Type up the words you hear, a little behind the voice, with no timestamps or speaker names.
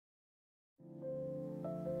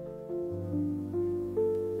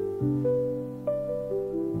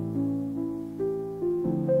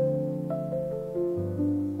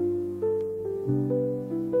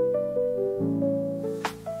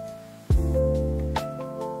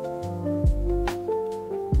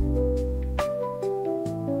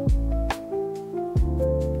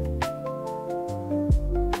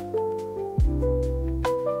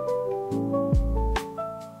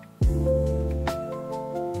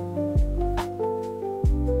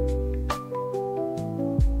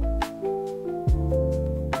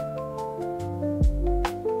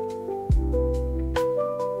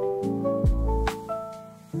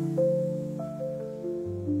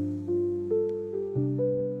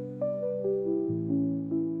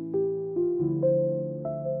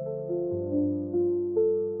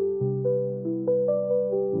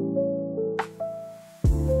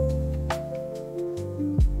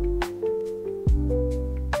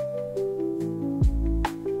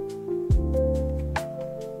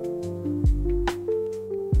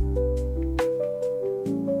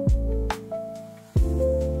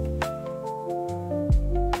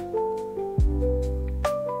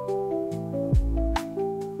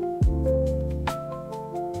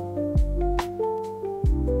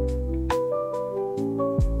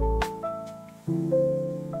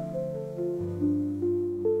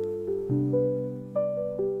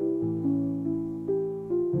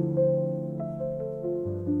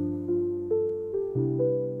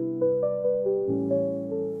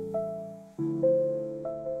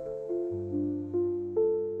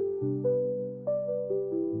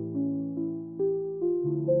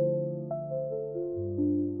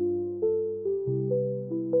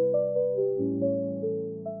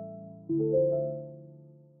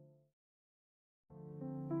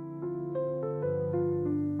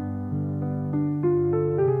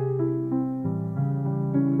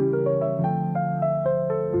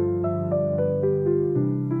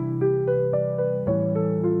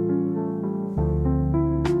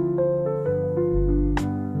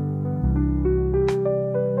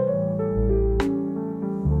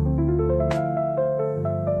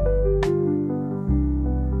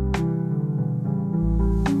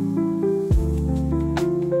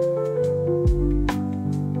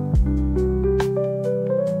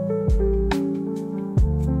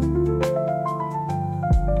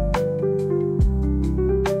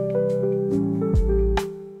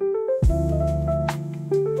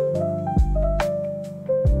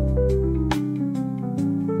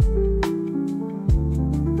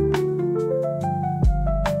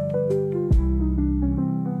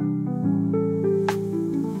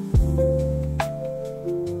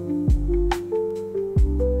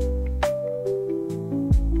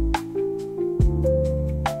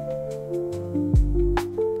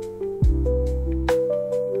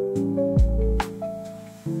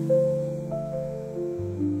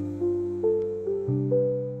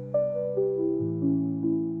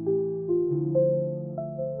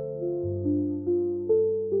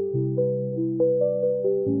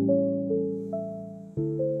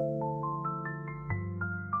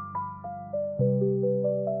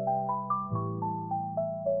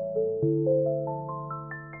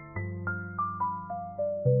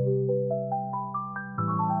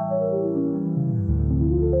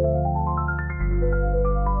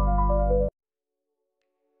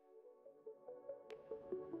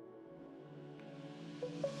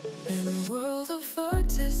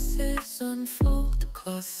unfold,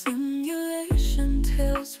 cloth simulation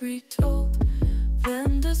tales retold.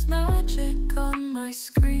 Then there's magic on my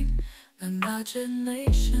screen,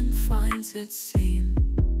 imagination finds its scene.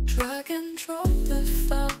 Drag and drop the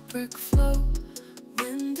fabric flow,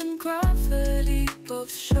 wind and gravity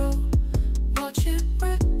both show. Watch it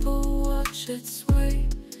ripple, watch it sway,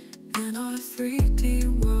 in our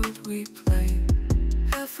 3D world we play.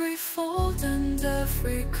 Every fold and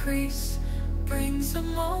every crease brings a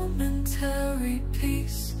momentary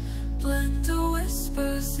peace. Blend the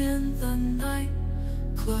whispers in the night,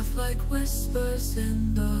 cloth like whispers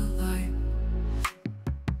in the light.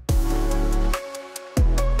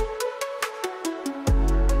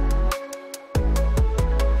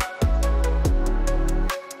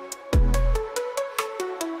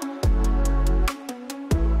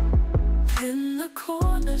 In the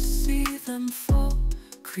corner, see them fall.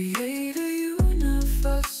 Create a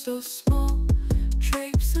universe so small.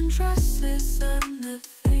 Drapes and dresses and the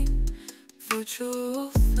thing. Virtual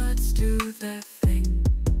threads do their thing.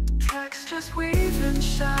 Tracks just weave and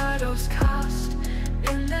shadows cast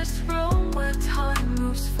in this room where time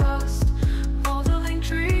moves fast. Modeling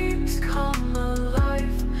dreams come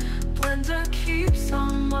alive. Blender keeps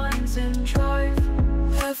our minds in drive.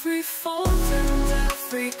 Every fold and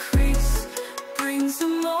every crease brings a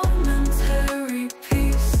momentary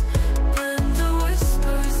peace. Blend the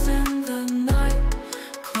whispers in the night,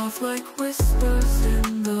 cloth like whispers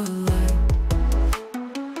in the light.